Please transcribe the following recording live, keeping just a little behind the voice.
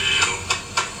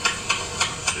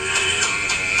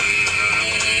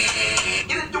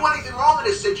in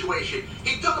this situation.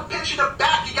 He took a pitch in the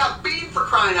back. He got beat for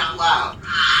crying out loud.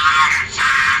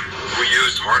 We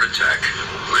used heart attack.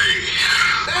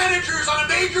 Managers on a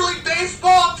Major League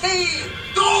Baseball team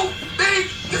don't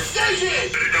make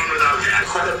decisions.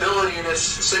 Credibility in this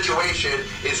situation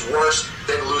is worse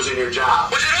than losing your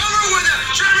job. Was it over with the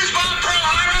Chinese bomb Pearl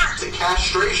Harbor? The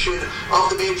castration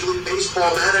of the Major League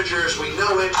Baseball managers, we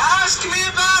know it. Ask me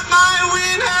about my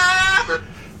winner.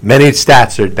 Many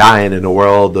stats are dying in the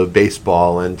world of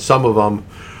baseball, and some of them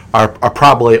are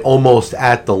probably almost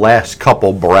at the last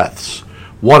couple breaths.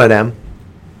 One of them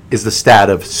is the stat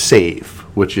of save,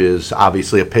 which is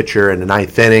obviously a pitcher in the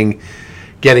ninth inning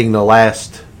getting the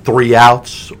last 3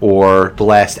 outs or the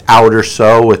last out or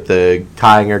so with the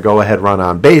tying or go-ahead run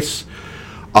on base.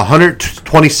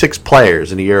 126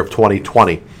 players in the year of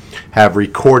 2020 have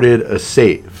recorded a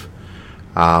save.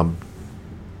 Rogers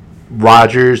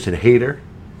and Hader,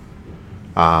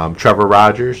 Trevor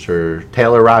Rogers, or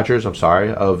Taylor Rogers, I'm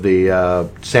sorry, of the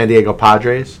San Diego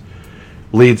Padres,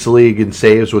 leads the league in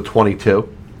saves with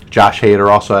 22. Josh Hader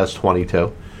also has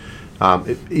 22.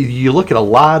 You look at a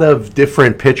lot of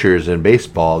different pitchers in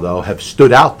baseball, though, have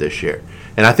stood out this year.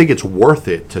 And I think it's worth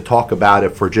it to talk about it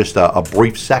for just a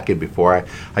brief second before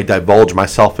I divulge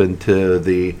myself into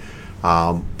the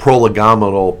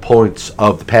prolegomena points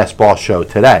of the Pass Ball Show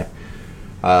today.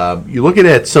 You're looking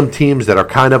at some teams that are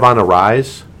kind of on a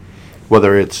rise,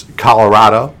 whether it's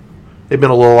Colorado. They've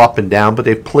been a little up and down, but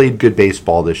they've played good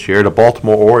baseball this year. The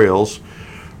Baltimore Orioles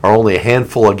are only a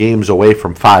handful of games away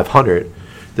from 500.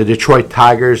 The Detroit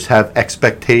Tigers have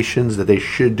expectations that they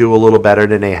should do a little better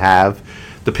than they have.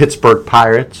 The Pittsburgh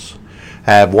Pirates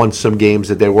have won some games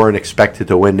that they weren't expected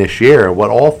to win this year. And what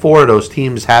all 4 of those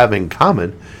teams have in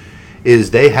common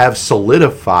is they have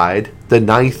solidified the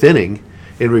ninth inning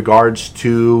in regards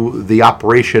to the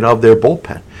operation of their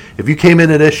bullpen. If you came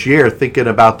into this year thinking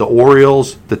about the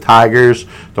Orioles, the Tigers,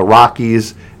 the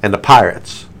Rockies, and the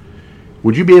Pirates,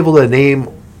 would you be able to name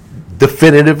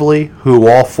definitively who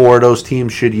all 4 of those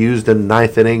teams should use in the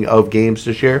ninth inning of games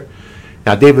this year?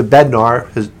 Now, David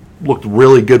Bednar has looked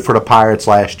really good for the Pirates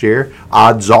last year.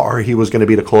 Odds are he was going to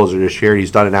be the closer this year. He's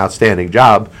done an outstanding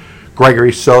job.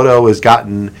 Gregory Soto has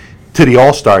gotten to the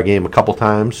All-Star game a couple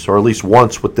times, or at least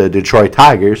once with the Detroit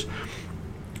Tigers.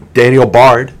 Daniel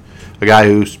Bard, a guy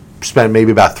who's spent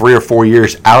maybe about 3 or 4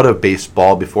 years out of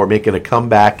baseball before making a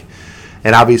comeback.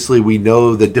 And obviously we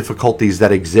know the difficulties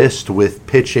that exist with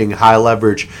pitching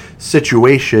high-leverage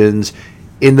situations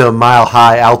in the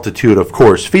mile-high altitude of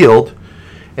Coors Field.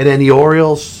 And then the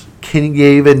Orioles, can you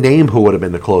even name who would have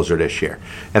been the closer this year?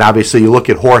 And obviously you look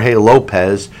at Jorge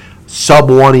Lopez,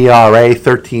 sub-1 ERA,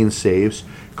 13 saves.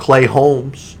 Clay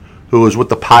Holmes, who was with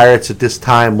the Pirates at this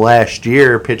time last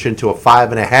year, pitching to a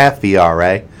 5.5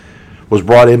 ERA, was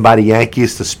brought in by the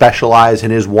Yankees to specialize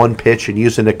in his one pitch and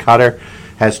using the cutter,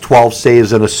 has 12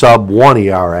 saves and a sub-1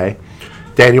 ERA.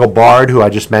 Daniel Bard, who I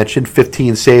just mentioned,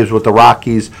 15 saves with the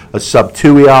Rockies, a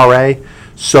sub-2 ERA.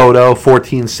 Soto,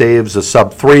 14 saves, a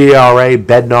sub-3 ERA.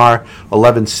 Bednar,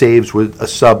 11 saves with a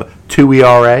sub-2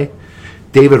 ERA.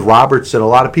 David Robertson, a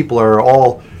lot of people are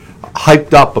all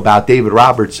hyped up about David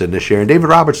Robertson this year. And David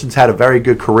Robertson's had a very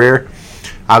good career.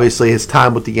 Obviously, his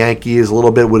time with the Yankees, a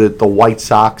little bit with the White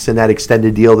Sox and that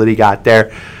extended deal that he got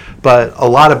there. But a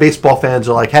lot of baseball fans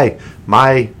are like, hey,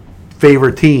 my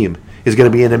favorite team is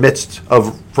going to be in the midst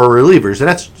of for relievers. And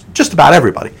that's just about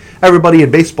everybody. Everybody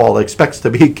in baseball that expects to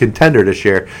be a contender this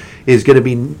year is going to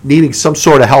be needing some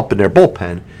sort of help in their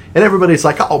bullpen. And everybody's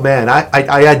like, oh, man, I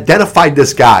identified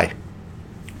this guy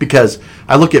because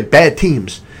I look at bad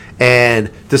teams and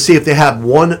to see if they have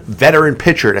one veteran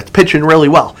pitcher that's pitching really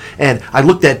well. And I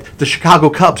looked at the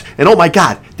Chicago Cubs, and oh my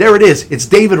God, there it is. It's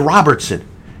David Robertson.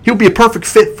 He'll be a perfect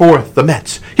fit for the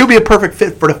Mets. He'll be a perfect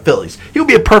fit for the Phillies. He'll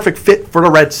be a perfect fit for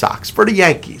the Red Sox, for the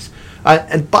Yankees.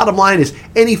 And bottom line is,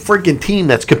 any freaking team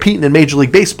that's competing in Major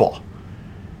League Baseball,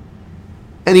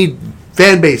 any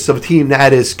fan base of a team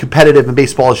that is competitive in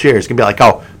baseball this year is going to be like,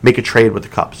 oh, make a trade with the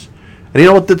Cubs. And you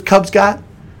know what the Cubs got?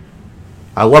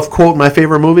 I love quoting my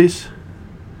favorite movies.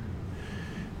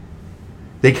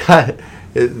 They got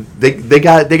a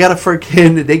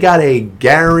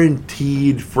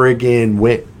guaranteed friggin'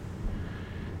 win.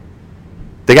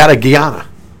 They got a Guyana.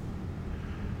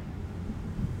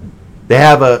 They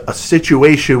have a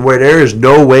situation where there is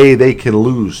no way they can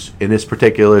lose in this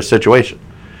particular situation.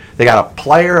 They got a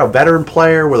player, a veteran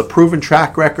player with a proven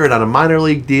track record on a minor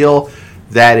league deal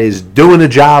that is doing a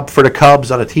job for the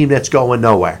Cubs on a team that's going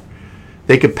nowhere.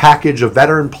 They could package a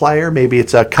veteran player. Maybe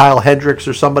it's a Kyle Hendricks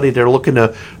or somebody they're looking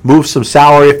to move some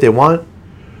salary if they want.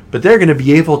 But they're going to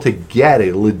be able to get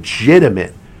a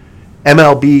legitimate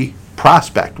MLB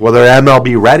prospect, whether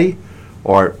MLB ready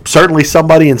or certainly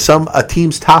somebody in a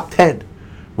team's top 10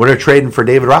 when they're trading for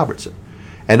David Robertson.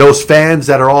 And those fans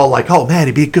that are all like, oh man,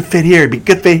 he'd be a good fit here, he'd be a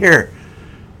good fit here,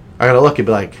 are going to look and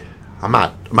be like, I'm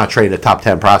not trading a top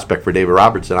 10 prospect for David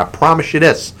Robertson. I promise you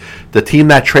this, the team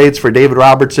that trades for David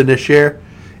Robertson this year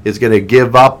is going to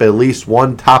give up at least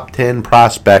one top 10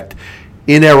 prospect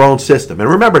in their own system. And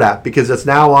remember that, because it's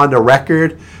now on the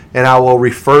record, and I will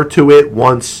refer to it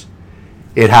once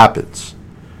it happens.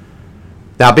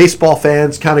 Now, baseball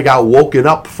fans kind of got woken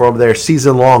up from their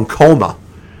season-long coma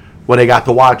when they got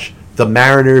to watch the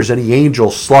Mariners and the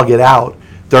Angels slug it out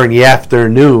during the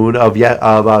afternoon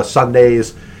of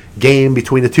Sunday's game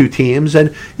between the two teams.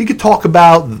 And you could talk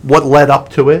about what led up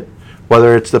to it,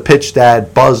 whether it's the pitch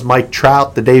that buzzed Mike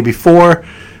Trout the day before.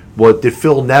 What did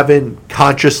Phil Nevin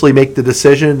consciously make the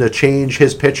decision to change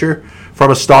his pitcher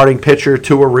from a starting pitcher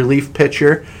to a relief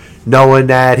pitcher, knowing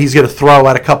that he's going to throw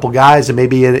at a couple guys and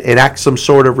maybe enact some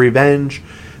sort of revenge?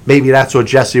 Maybe that's what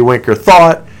Jesse Winker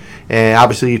thought. And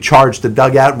obviously you charged the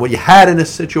dugout. And what you had in this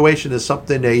situation is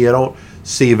something that you don't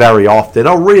see very often.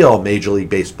 A real Major League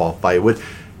Baseball fight with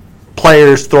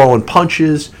players throwing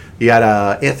punches. You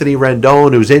got Anthony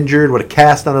Rendon, who's injured with a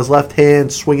cast on his left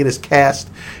hand, swinging his cast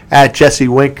at Jesse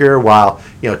Winker, while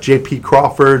J.P.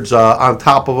 Crawford's on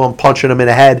top of him, punching him in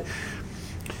the head.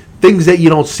 Things that you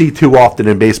don't see too often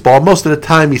in baseball. Most of the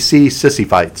time you see sissy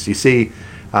fights. You see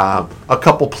a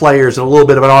couple players in a little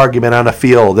bit of an argument on the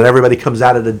field, and everybody comes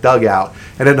out of the dugout,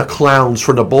 and then the clowns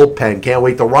from the bullpen can't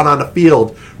wait to run on the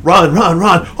field. Run, run,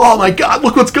 run. Oh, my God,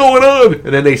 look what's going on.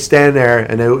 And then they stand there,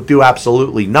 and they do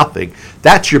absolutely nothing.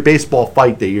 That's your baseball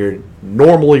fight that you're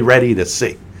normally ready to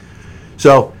see.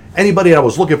 So anybody that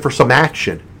was looking for some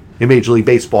action in Major League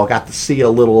Baseball got to see a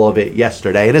little of it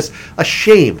yesterday. And it's a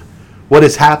shame what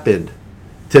has happened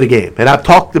to the game. And I've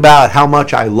talked about how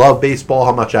much I love baseball,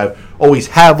 how much I always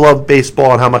have loved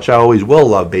baseball, and how much I always will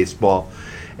love baseball.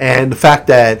 And the fact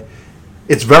that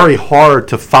it's very hard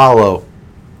to follow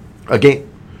a game.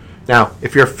 Now,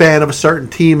 if you're a fan of a certain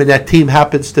team and that team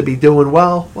happens to be doing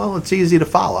well, it's easy to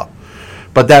follow.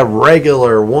 But that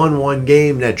regular 1-1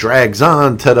 game that drags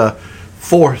on to the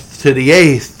 4th, to the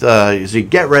 8th, as you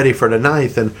get ready for the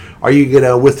 9th, and are you going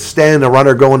to withstand a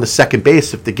runner going to second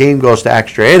base if the game goes to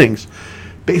extra innings?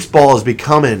 Baseball is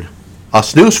becoming a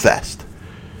snooze fest.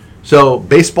 So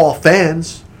baseball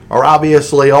fans are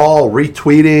obviously all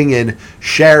retweeting and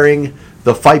sharing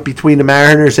the fight between the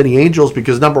Mariners and the Angels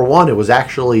because, number one, it was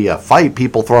actually a fight,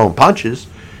 people throwing punches.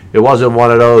 It wasn't one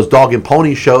of those dog and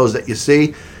pony shows that you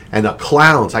see. And the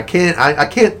clowns, I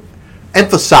can't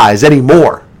emphasize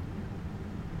anymore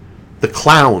the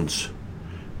clowns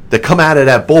that come out of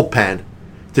that bullpen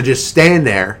to just stand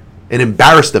there and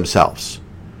embarrass themselves.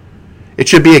 It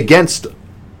should be against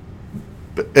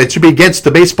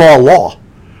the baseball law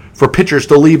for pitchers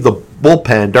to leave the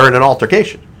bullpen during an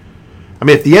altercation. I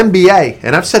mean, if the NBA,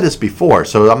 and I've said this before,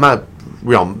 so I'm not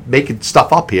making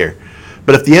stuff up here,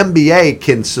 but if the NBA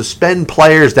can suspend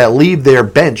players that leave their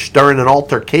bench during an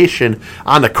altercation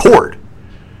on the court,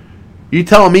 you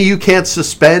telling me you can't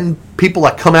suspend people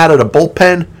that come out of the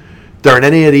bullpen during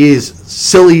any of these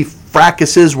silly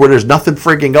fracases where there's nothing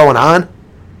friggin' going on?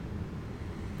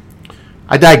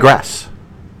 I digress.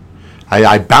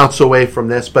 I bounce away from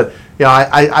this, but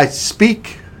I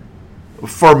speak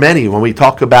for many when we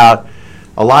talk about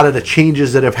a lot of the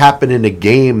changes that have happened in the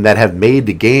game that have made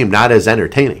the game not as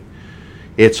entertaining.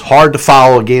 It's hard to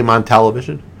follow a game on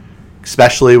television,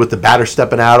 especially with the batter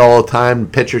stepping out all the time, the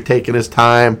pitcher taking his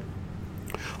time.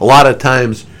 A lot of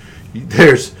times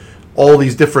there's all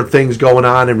these different things going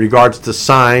on in regards to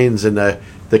signs and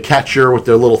the catcher with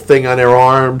their little thing on their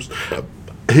arms.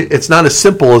 It's not as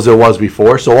simple as it was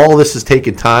before, so all of this is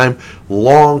taking time,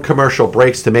 long commercial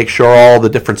breaks to make sure all the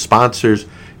different sponsors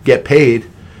get paid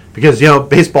because,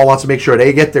 baseball wants to make sure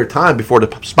they get their time before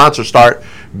the sponsors start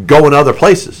going other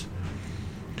places.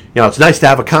 It's nice to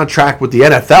have a contract with the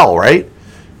NFL, right?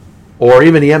 Or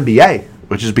even the NBA,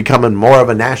 which is becoming more of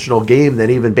a national game than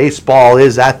even baseball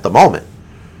is at the moment.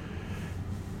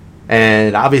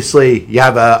 And obviously, you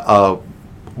have a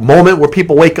moment where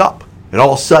people wake up, and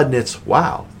all of a sudden it's,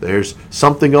 wow, there's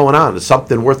something going on. There's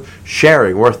something worth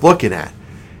sharing, worth looking at.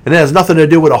 And it has nothing to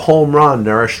do with a home run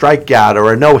or a strikeout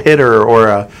or a no-hitter or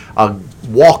a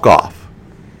walk-off.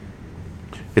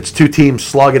 It's two teams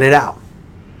slugging it out,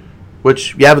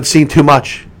 which you haven't seen too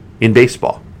much in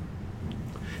baseball.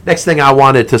 Next thing I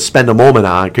wanted to spend a moment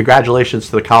on, congratulations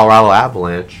to the Colorado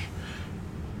Avalanche,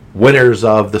 winners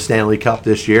of the Stanley Cup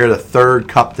this year, the third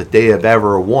cup that they have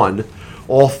ever won,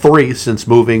 all three since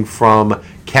moving from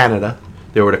Canada.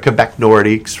 They were the Quebec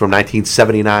Nordiques from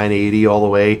 1979-80 all the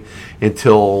way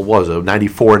until,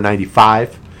 94 and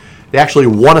 95. They actually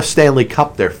won a Stanley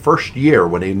Cup their first year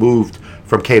when they moved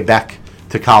from Quebec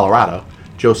to Colorado.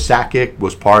 Joe Sakic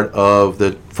was part of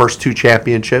the first 2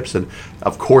 championships and,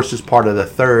 of course, is part of the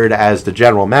third as the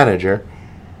general manager.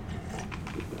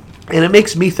 And it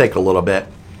makes me think a little bit.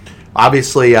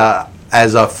 Obviously,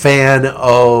 as a fan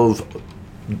of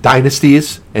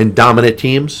dynasties and dominant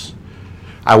teams,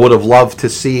 I would have loved to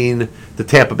seen the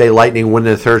Tampa Bay Lightning win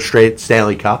their 3rd straight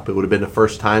Stanley Cup. It would have been the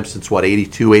first time since,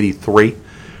 82, 83,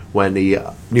 when the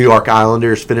New York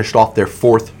Islanders finished off their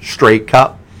 4th straight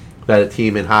cup. That a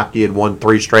team in hockey had won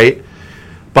 3 straight.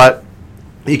 But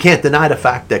you can't deny the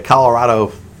fact that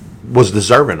Colorado was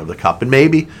deserving of the cup. And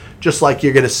maybe, just like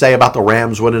you're going to say about the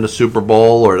Rams winning the Super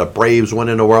Bowl or the Braves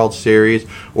winning the World Series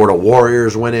or the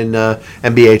Warriors winning the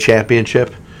NBA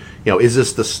championship, is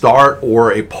this the start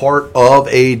or a part of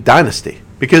a dynasty?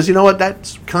 Because you know what?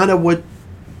 That's kind of what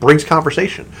brings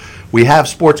conversation. We have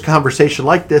sports conversation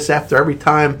like this after every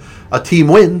time a team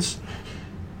wins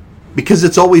because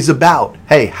it's always about,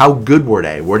 hey, how good were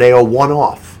they? Were they a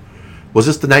one-off? Was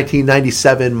this the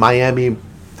 1997 Miami,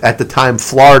 at the time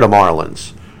Florida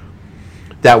Marlins,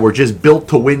 that were just built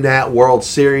to win that World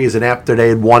Series, and after they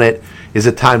had won it, is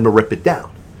it time to rip it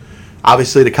down?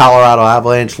 Obviously, the Colorado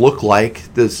Avalanche look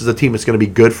like this is a team that's going to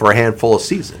be good for a handful of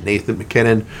seasons. Nathan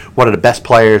MacKinnon, one of the best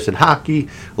players in hockey.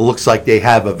 It looks like they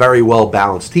have a very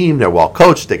well-balanced team. They're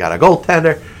well-coached. They got a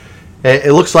goaltender.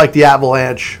 It looks like the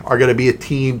Avalanche are going to be a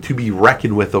team to be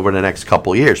reckoned with over the next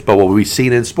couple of years. But what we've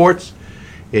seen in sports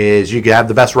is you can have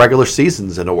the best regular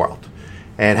seasons in the world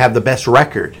and have the best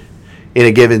record in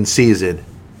a given season,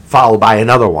 followed by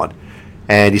another one.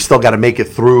 And you still got to make it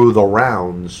through the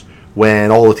rounds when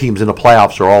all the teams in the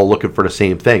playoffs are all looking for the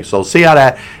same thing. So we'll see how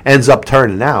that ends up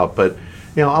turning out. But,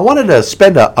 I wanted to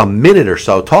spend a minute or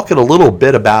so talking a little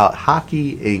bit about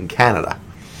hockey in Canada.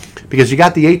 Because you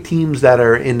got the 8 teams that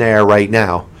are in there right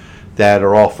now that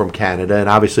are all from Canada. And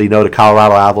obviously, the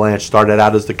Colorado Avalanche started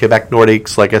out as the Quebec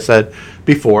Nordiques, like I said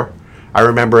before. I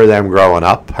remember them growing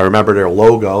up. I remember their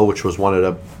logo, which was one of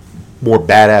the more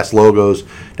badass logos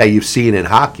that you've seen in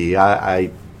hockey.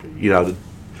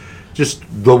 Just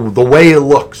the way it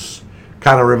looks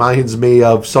kind of reminds me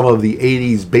of some of the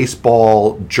 80s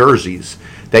baseball jerseys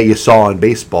that you saw in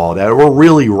baseball that were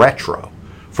really retro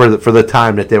for the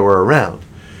time that they were around.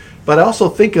 But I also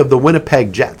think of the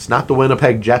Winnipeg Jets, not the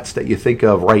Winnipeg Jets that you think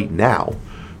of right now,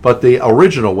 but the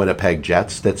original Winnipeg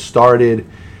Jets that started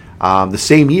the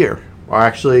same year, or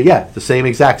actually, the same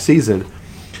exact season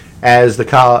as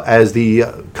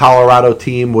the Colorado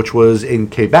team, which was in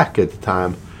Quebec at the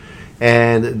time.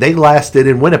 And they lasted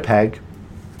in Winnipeg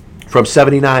from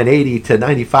 79-80 to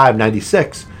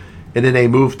 95-96. And then they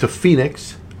moved to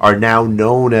Phoenix, are now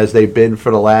known as they've been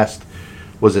for the last,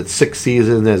 6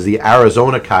 seasons, as the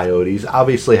Arizona Coyotes.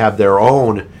 Obviously have their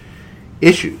own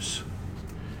issues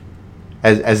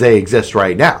as they exist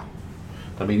right now.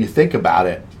 I mean, you think about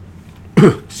it.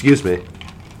 Excuse me.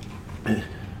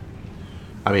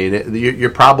 I mean, you're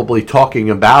probably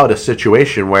talking about a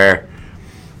situation where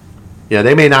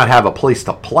they may not have a place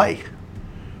to play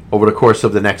over the course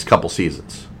of the next couple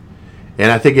seasons.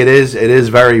 And I think it is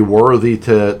very worthy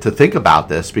to think about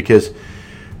this because,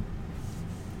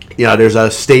 there's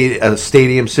a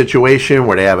stadium situation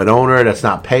where they have an owner that's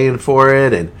not paying for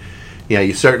it. And,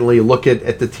 you certainly look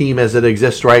at the team as it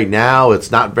exists right now.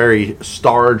 It's not very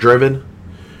star-driven.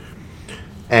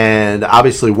 And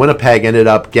obviously Winnipeg ended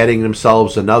up getting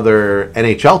themselves another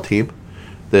NHL team,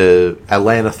 the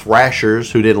Atlanta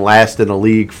Thrashers, who didn't last in the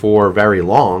league for very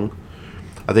long.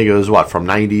 I think it was, from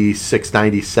 96,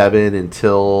 97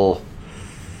 until...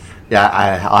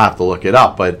 I'll have to look it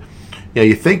up. But,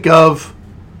 you think of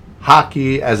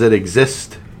hockey as it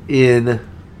exists in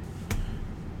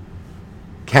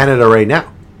Canada right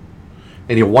now.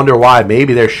 And you wonder why.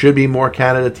 Maybe there should be more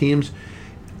Canada teams.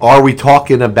 Are we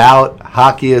talking about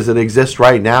hockey as it exists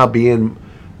right now being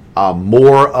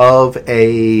more of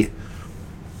a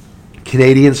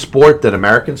Canadian sport than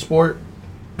American sport?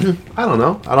 I don't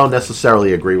know. I don't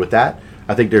necessarily agree with that.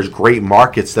 I think there's great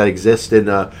markets that exist in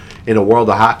a world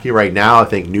of hockey right now. I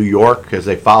think New York, because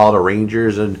they follow the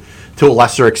Rangers, and to a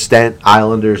lesser extent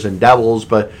Islanders and Devils.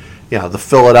 But the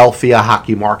Philadelphia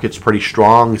hockey market's pretty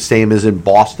strong. Same as in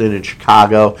Boston and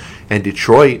Chicago and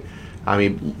Detroit. I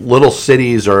mean, little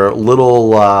cities or little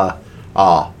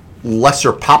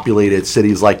lesser populated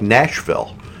cities like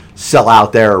Nashville sell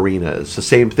out their arenas. The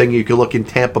same thing you could look in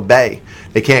Tampa Bay.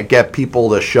 They can't get people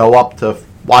to show up to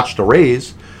watch the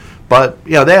Rays, but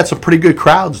they had some pretty good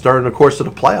crowds during the course of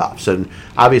the playoffs. And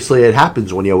obviously it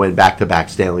happens when you win back-to-back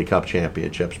Stanley Cup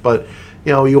championships. But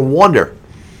you wonder,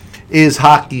 is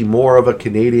hockey more of a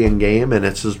Canadian game? And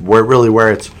it's just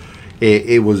where it's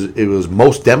It was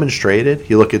most demonstrated.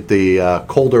 You look at the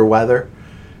colder weather.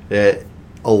 It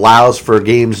allows for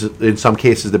games in some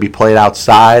cases to be played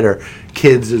outside, or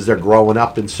kids as they're growing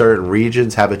up in certain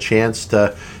regions have a chance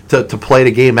to play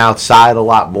the game outside a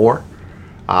lot more.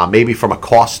 Maybe from a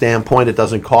cost standpoint, it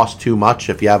doesn't cost too much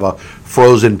if you have a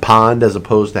frozen pond as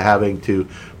opposed to having to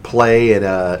play in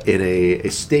a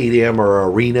stadium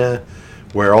or arena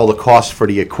where all the costs for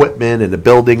the equipment and the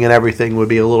building and everything would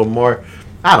be a little more.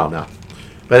 I don't know,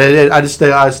 but I just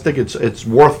think it's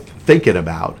worth thinking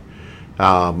about.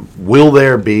 Will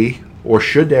there be, or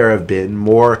should there have been,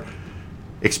 more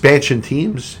expansion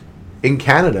teams in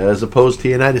Canada as opposed to the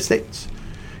United States?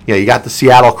 You got the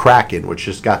Seattle Kraken, which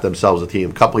just got themselves a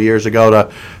team. A couple of years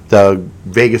ago, the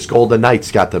Vegas Golden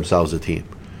Knights got themselves a team.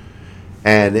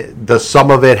 And does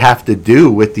some of it have to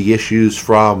do with the issues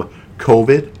from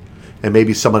COVID and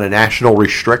maybe some of the national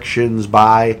restrictions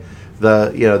by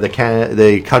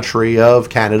the country of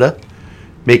Canada,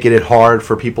 making it hard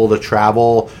for people to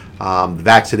travel,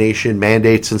 vaccination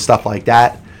mandates and stuff like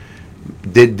that?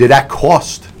 Did that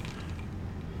cost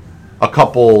a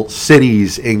couple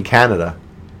cities in Canada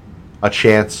a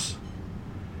chance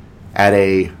at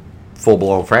a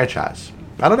full-blown franchise?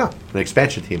 I don't know. An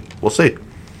expansion team. We'll see.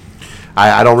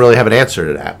 I don't really have an answer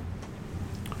to that.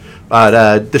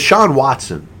 But Deshaun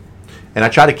Watson, and I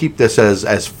try to keep this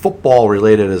as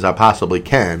football-related as I possibly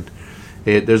can.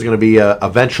 There's going to be an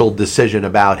eventual decision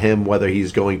about him, whether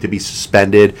he's going to be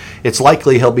suspended. It's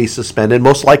likely he'll be suspended,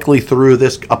 most likely through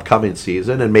this upcoming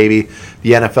season, and maybe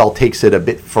the NFL takes it a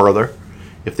bit further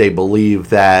if they believe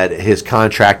that his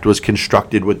contract was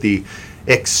constructed with the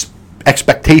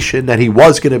expectation that he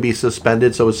was going to be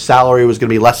suspended, so his salary was going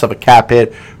to be less of a cap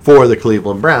hit for the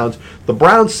Cleveland Browns. The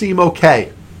Browns seem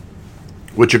okay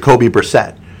with Jacoby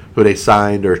Brissett, who they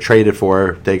signed or traded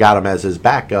for. They got him as his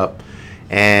backup,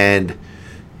 and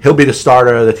he'll be the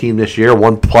starter of the team this year.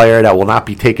 One player that will not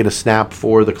be taking a snap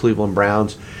for the Cleveland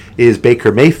Browns is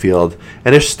Baker Mayfield,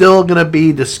 and there's still going to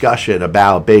be discussion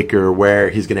about Baker, where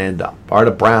he's going to end up. Are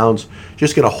the Browns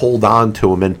just going to hold on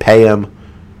to him and pay him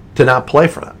to not play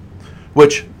for them?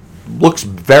 Which looks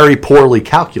very poorly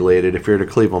calculated if you're the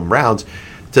Cleveland Browns.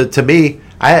 To me,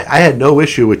 I had no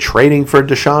issue with trading for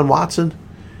Deshaun Watson.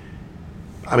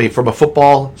 I mean, from a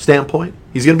football standpoint,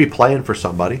 he's going to be playing for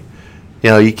somebody.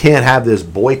 You can't have this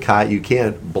boycott. You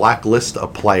can't blacklist a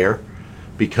player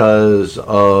because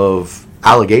of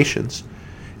allegations.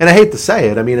 And I hate to say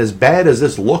it, I mean, as bad as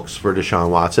this looks for Deshaun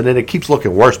Watson, and it keeps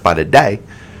looking worse by the day,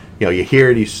 you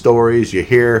hear these stories, you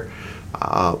hear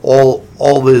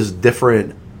all these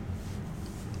different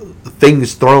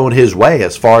things thrown his way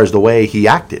as far as the way he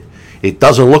acted. It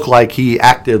doesn't look like he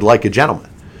acted like a gentleman.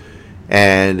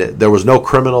 And there was no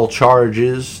criminal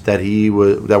charges that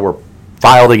were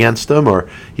filed against him, or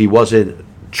he wasn't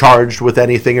charged with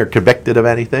anything or convicted of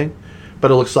anything. But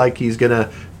it looks like he's going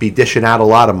to be dishing out a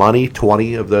lot of money.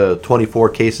 20 of the 24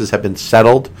 cases have been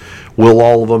settled. Will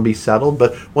all of them be settled?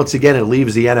 But once again, it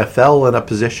leaves the NFL in a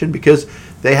position because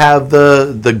they have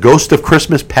the ghost of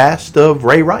Christmas past of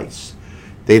Ray Rice.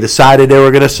 They decided they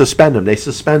were going to suspend him. They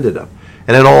suspended him.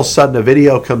 And then all of a sudden a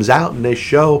video comes out and they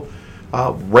show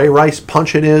Ray Rice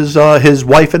punching his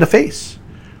wife in the face.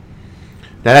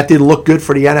 Now, that didn't look good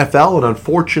for the NFL, and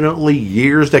unfortunately,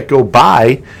 years that go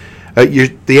by,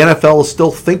 the NFL is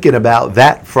still thinking about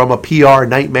that from a PR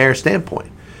nightmare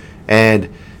standpoint.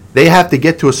 And they have to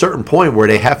get to a certain point where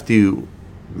they have to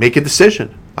make a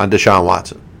decision on Deshaun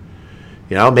Watson.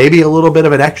 Maybe a little bit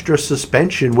of an extra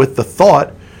suspension with the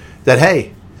thought that,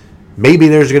 hey, maybe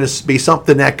there's going to be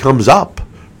something that comes up,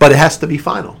 but it has to be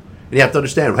final. And you have to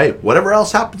understand, hey, whatever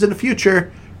else happens in the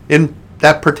future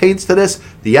that pertains to this,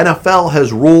 the NFL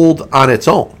has ruled on its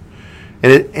own.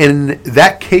 And in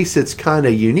that case, it's kind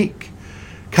of unique.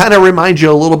 Kind of reminds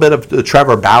you a little bit of the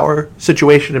Trevor Bauer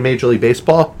situation in Major League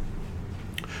Baseball.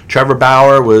 Trevor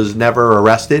Bauer was never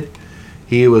arrested.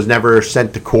 He was never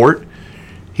sent to court.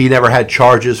 He never had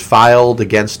charges filed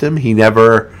against him. He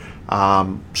never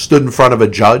stood in front of a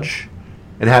judge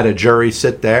and had a jury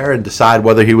sit there and decide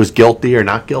whether he was guilty or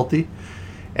not guilty.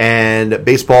 And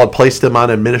baseball had placed him on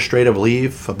administrative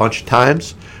leave a bunch of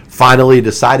times. Finally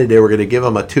decided they were going to give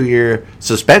him a 2-year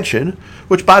suspension,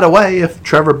 which, by the way, if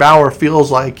Trevor Bauer feels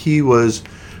like he was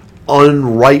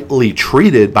unrightly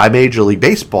treated by Major League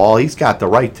Baseball, he's got the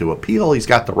right to appeal. He's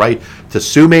got the right to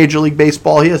sue Major League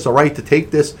Baseball. He has the right to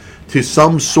take this to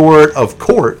some sort of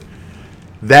court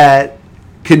that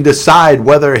can decide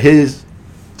whether his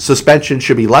suspension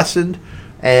should be lessened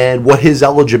and what his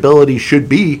eligibility should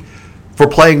be for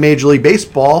playing Major League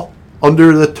Baseball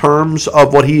under the terms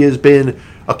of what he has been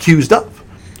accused of.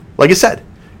 Like I said,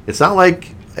 it's not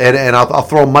like and I'll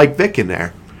throw Mike Vick in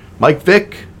there. Mike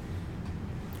Vick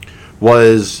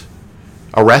was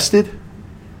arrested.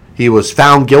 He was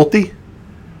found guilty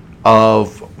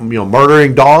of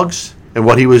murdering dogs and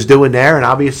what he was doing there, and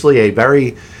obviously a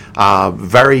very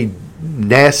very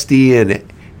nasty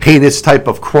and heinous type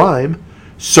of crime.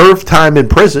 Served time in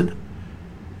prison,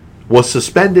 was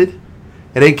suspended,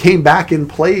 and then came back and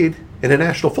played in the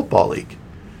National Football League.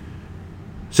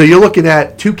 So you're looking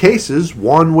at two cases,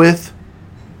 one with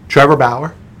Trevor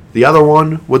Bauer, the other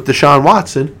one with Deshaun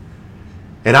Watson.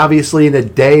 And obviously in the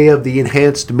day of the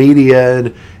enhanced media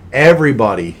and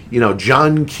everybody,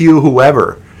 John Q,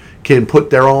 whoever, can put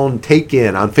their own take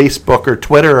in on Facebook or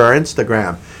Twitter or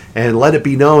Instagram and let it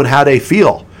be known how they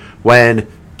feel. When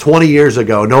 20 years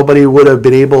ago, nobody would have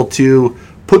been able to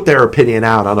put their opinion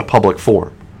out on a public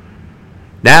forum.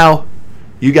 Now,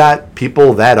 you got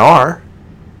people that are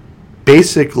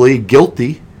basically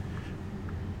guilty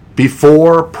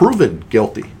before proven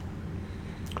guilty.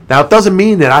 Now, it doesn't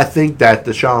mean that I think that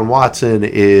Deshaun Watson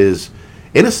is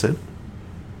innocent.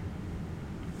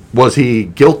 Was he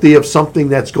guilty of something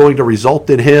that's going to result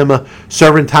in him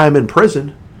serving time in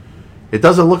prison? It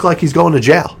doesn't look like he's going to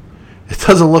jail. It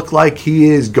doesn't look like he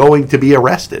is going to be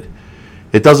arrested.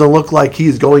 It doesn't look like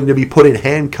he's going to be put in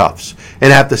handcuffs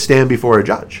and have to stand before a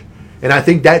judge. And I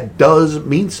think that does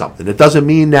mean something. It doesn't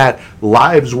mean that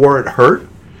lives weren't hurt.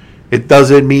 It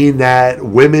doesn't mean that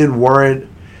women weren't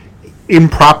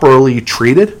improperly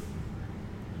treated.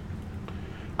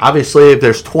 Obviously, if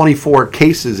there's 24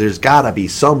 cases, there's got to be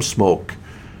some smoke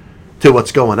to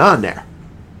what's going on there.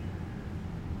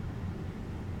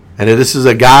 And this is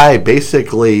a guy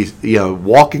basically,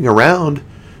 walking around,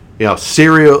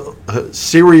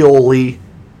 serially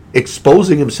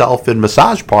exposing himself in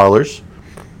massage parlors.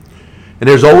 And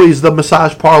there's always the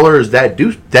massage parlors that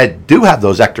do have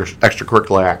those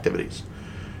extracurricular activities.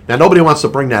 Now, nobody wants to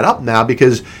bring that up now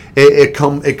because it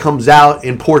comes out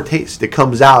in poor taste. It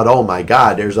comes out, oh my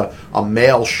God, there's a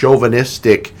male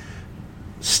chauvinistic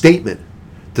statement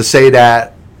to say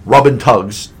that rub and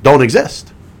tugs don't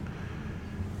exist.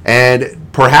 And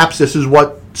perhaps this is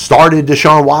what started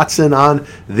Deshaun Watson on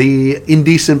the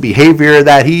indecent behavior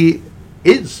that he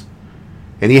is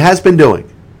and he has been doing.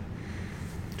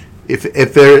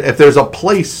 If there's a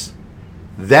place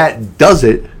that does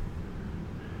it,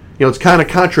 it's kind of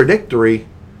contradictory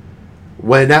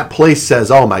when that place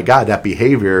says, oh my God, that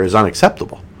behavior is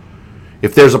unacceptable.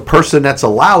 If there's a person that's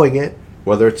allowing it,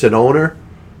 whether it's an owner,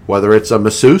 whether it's a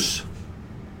masseuse,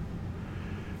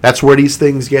 that's where these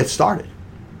things get started.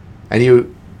 And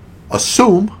you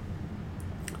assume,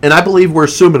 and I believe we're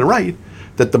assuming right,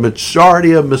 that the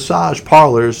majority of massage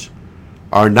parlors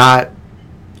are not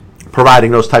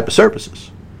providing those type of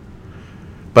services.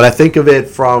 But I think of it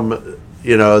from,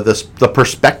 the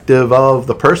perspective of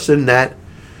the person that,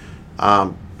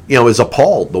 is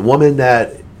appalled. The woman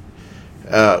that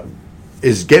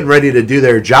is getting ready to do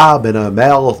their job and a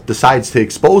male decides to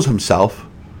expose himself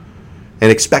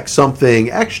and expect something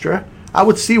extra, I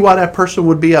would see why that person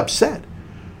would be upset.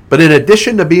 But in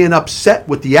addition to being upset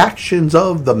with the actions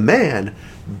of the man,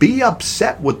 be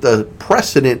upset with the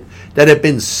precedent that had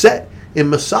been set in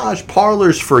massage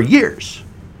parlors for years.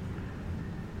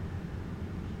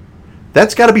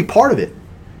 That's got to be part of it.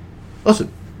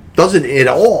 Listen, doesn't at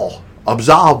all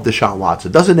absolve Deshaun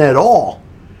Watson. Doesn't at all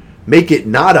make it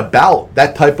not about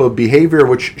that type of behavior,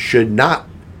 which should not,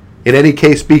 in any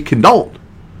case, be condoned.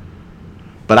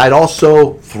 But I'd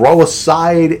also throw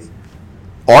aside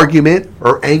argument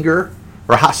or anger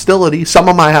or hostility. Some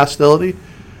of my hostility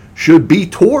should be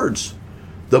towards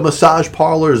the massage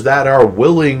parlors that are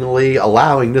willingly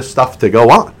allowing this stuff to go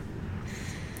on.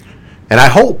 And I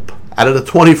hope, out of the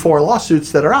 24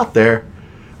 lawsuits that are out there,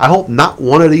 I hope not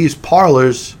one of these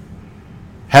parlors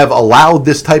have allowed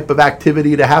this type of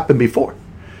activity to happen before.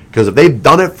 Because if they've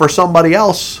done it for somebody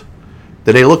else,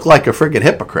 then they look like a friggin'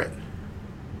 hypocrite.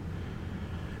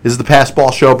 This is the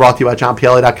Passball Show, brought to you by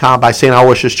JohnPielli.com, by St.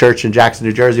 Aloysius Church in Jackson,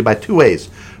 New Jersey, by Two Ways,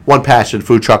 One Passion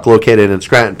food truck located in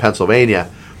Scranton, Pennsylvania.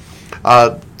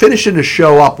 Finishing the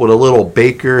show up with a little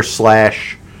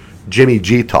Baker/Jimmy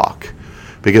G talk.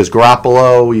 Because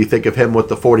Garoppolo, you think of him with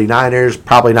the 49ers,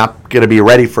 probably not going to be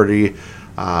ready for the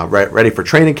ready for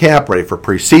training camp, ready for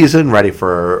preseason, ready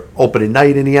for opening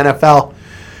night in the NFL.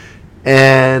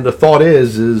 And the thought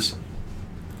is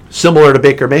similar to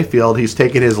Baker Mayfield, he's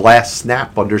taking his last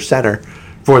snap under center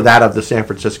for that of the San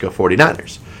Francisco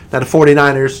 49ers. Now, the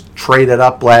 49ers traded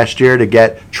up last year to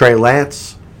get Trey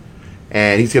Lance,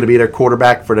 and he's going to be their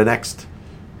quarterback for the next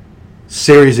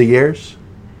series of years.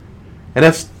 And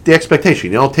that's the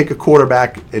expectation. You don't take a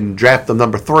quarterback and draft them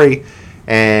number 3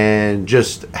 and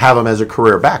just have him as a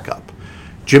career backup.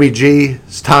 Jimmy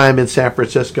G's time in San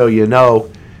Francisco,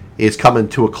 is coming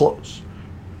to a close.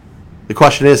 The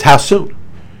question is, how soon?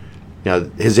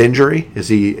 His injury, is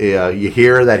he? You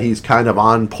hear that he's kind of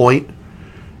on point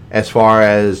as far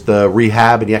as the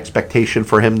rehab and the expectation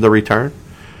for him to return.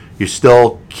 You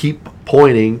still keep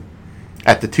pointing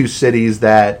at the two cities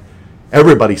that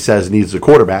everybody says needs a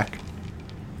quarterback: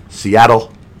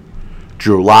 Seattle,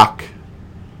 Drew Lock,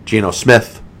 Geno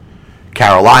Smith;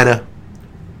 Carolina,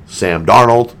 Sam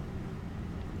Darnold,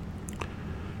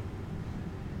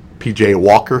 PJ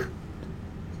Walker.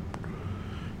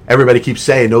 Everybody keeps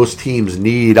saying those teams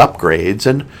need upgrades,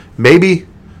 and maybe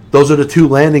those are the two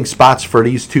landing spots for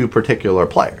these two particular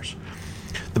players.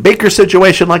 The Baker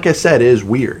situation, like I said, is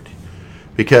weird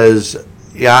because,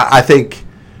 I think,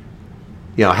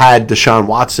 had Deshaun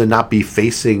Watson not be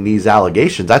facing these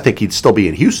allegations, I think he'd still be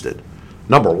in Houston.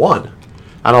 Number one,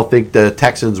 I don't think the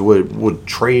Texans would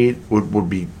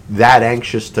be that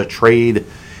anxious to trade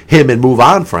him and move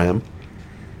on from him.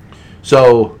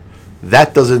 So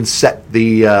that doesn't set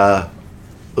the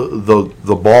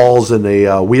balls and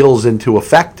the wheels into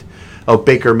effect of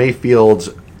Baker Mayfield's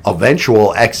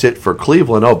eventual exit for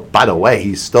Cleveland. Oh, by the way,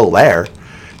 he's still there.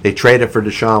 They traded for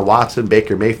Deshaun Watson.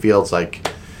 Baker Mayfield's like,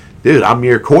 dude, I'm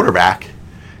your quarterback.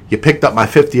 You picked up my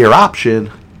 5th-year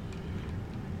option,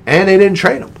 and they didn't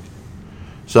trade him.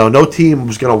 So no team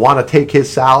was going to want to take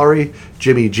his salary.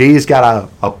 Jimmy G's got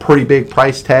a pretty big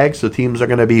price tag, so teams are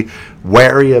going to be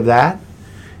wary of that.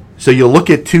 So you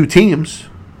look at two teams,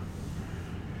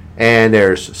 and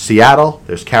there's Seattle,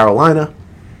 there's Carolina,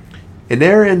 and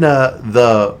they're in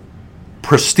the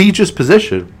prestigious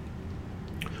position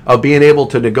of being able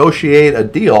to negotiate a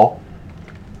deal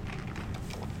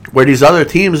where these other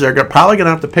teams are probably going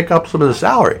to have to pick up some of the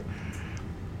salary.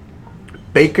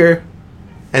 Baker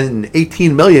and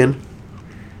 $18 million,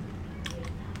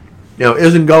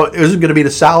 isn't going to be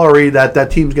the salary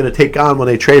that team's going to take on when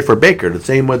they trade for Baker. The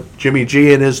same with Jimmy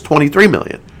G and his $23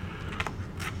 million.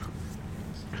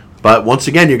 But once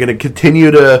again, you're going to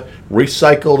continue to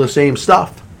recycle the same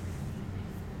stuff.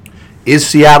 Is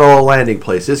Seattle a landing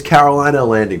place? Is Carolina a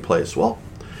landing place? Well,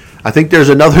 I think there's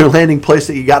another landing place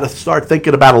that you got to start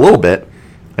thinking about a little bit,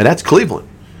 and that's Cleveland.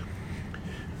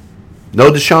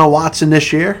 No Deshaun Watson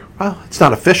this year? Well, it's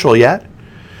not official yet.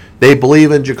 They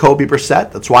believe in Jacoby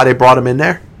Brissett. That's why they brought him in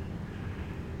there.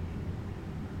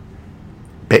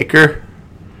 Baker,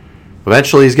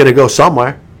 eventually he's going to go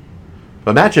somewhere.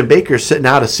 But imagine Baker sitting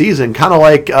out a season, kind of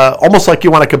like, almost like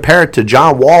you want to compare it to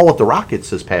John Wall with the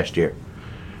Rockets this past year.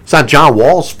 It's not John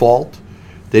Wall's fault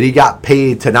that he got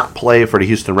paid to not play for the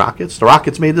Houston Rockets. The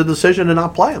Rockets made the decision to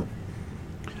not play him.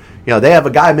 They have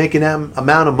a guy making that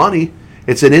amount of money.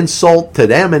 It's an insult to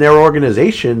them and their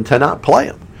organization to not play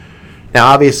him. Now,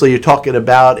 obviously, you're talking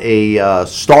about a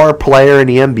star player in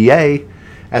the NBA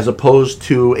as opposed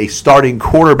to a starting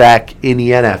quarterback in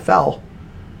the NFL.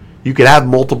 You could have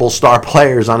multiple star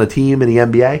players on a team in the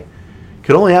NBA. You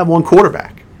could only have one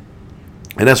quarterback.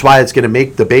 And that's why it's going to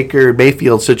make the Baker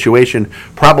Mayfield situation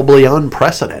probably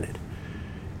unprecedented.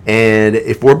 And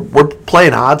if we're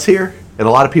playing odds here, and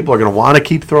a lot of people are going to want to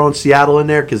keep throwing Seattle in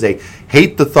there because they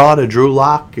hate the thought of Drew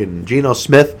Lock and Geno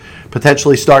Smith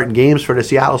potentially starting games for the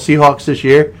Seattle Seahawks this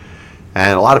year.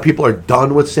 And a lot of people are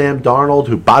done with Sam Darnold,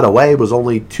 who, by the way, was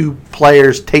only two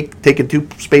players taking two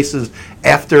spaces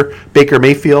after Baker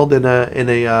Mayfield in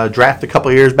a draft a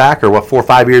couple of years back, or 4 or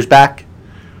 5 years back.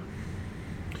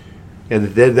 And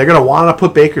they're going to want to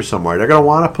put Baker somewhere. They're going to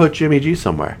want to put Jimmy G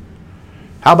somewhere.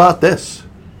 How about this?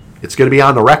 It's going to be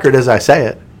on the record as I say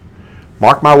it.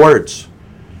 Mark my words.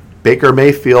 Baker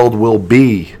Mayfield will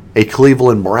be a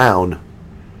Cleveland Brown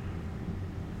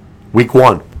week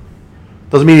 1.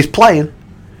 Doesn't mean he's playing.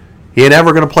 He ain't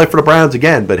ever going to play for the Browns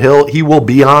again, but he will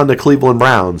be on the Cleveland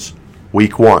Browns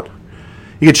week 1.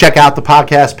 You can check out the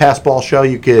podcast Passball Show.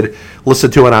 You could listen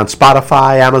to it on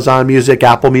Spotify, Amazon Music,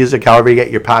 Apple Music, however you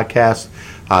get your podcast.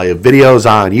 Videos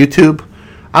on YouTube.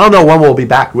 I don't know when we'll be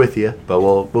back with you, but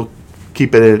we'll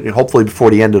keep it in, hopefully before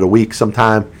the end of the week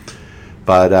sometime.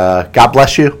 But God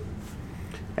bless you.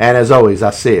 And as always,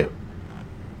 I'll see you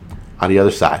on the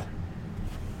other side.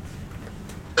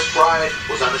 Bryant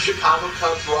was on the Chicago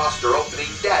Cubs roster opening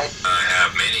day. I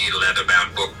have many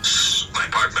leather-bound books. My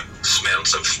apartment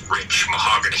smells of rich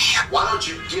mahogany. Why don't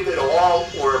you give it all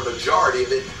or a majority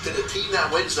of it to the team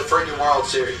that wins the friggin' World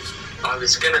Series? I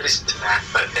was going to listen to that,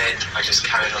 but then I just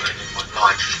carried on living my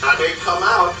life. Now they come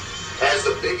out as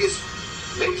the biggest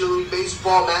Major League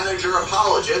Baseball manager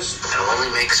apologist. It'll only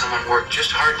make someone work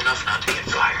just hard enough not to get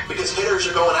fired. Because hitters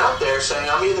are going out there saying,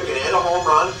 I'm either going to hit a home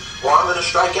run or I'm going to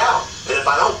strike out. And if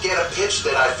I don't get a pitch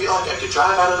that I feel like I could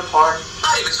drive out of the park,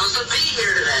 He was supposed to be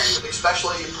here today.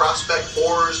 especially prospect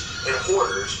whores and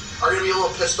hoarders, are going to be a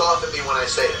little pissed off at me when I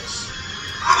say this.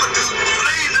 I'm just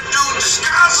playing the dude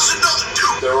disguises another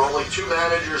dude. There are only two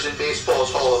managers in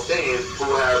baseball's Hall of Fame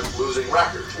who have losing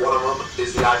records. One of them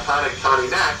is the iconic Connie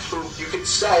Mack, who you could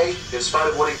say, in spite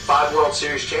of winning 5 World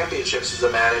Series championships as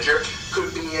a manager,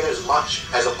 could be in as much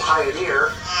as a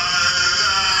pioneer.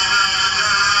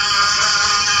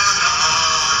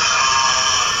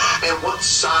 And what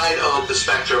side of the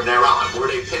spectrum they're on? Were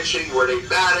they pitching? Were they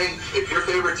batting? If your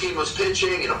favorite team was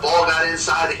pitching and a ball got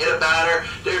inside and hit a batter,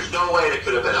 there's no way it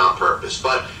could have been on purpose.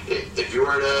 But if you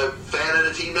were a fan of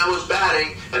the team that was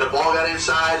batting and a ball got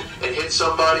inside and hit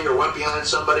somebody or went behind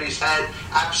somebody's head,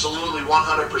 absolutely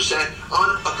 100%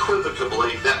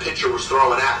 unequivocally that pitcher was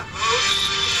throwing at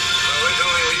him.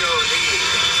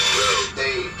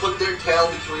 They put their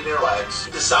tail between their legs,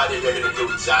 decided they're going to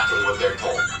do exactly what they're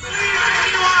told.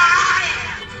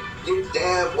 You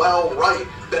damn well right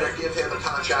better give him a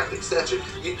contract extension.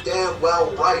 You damn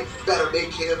well right better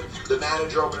make him the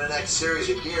manager over the next series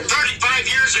of years. 35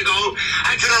 years ago,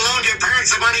 I could have loaned your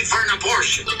parents the money for an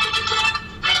abortion.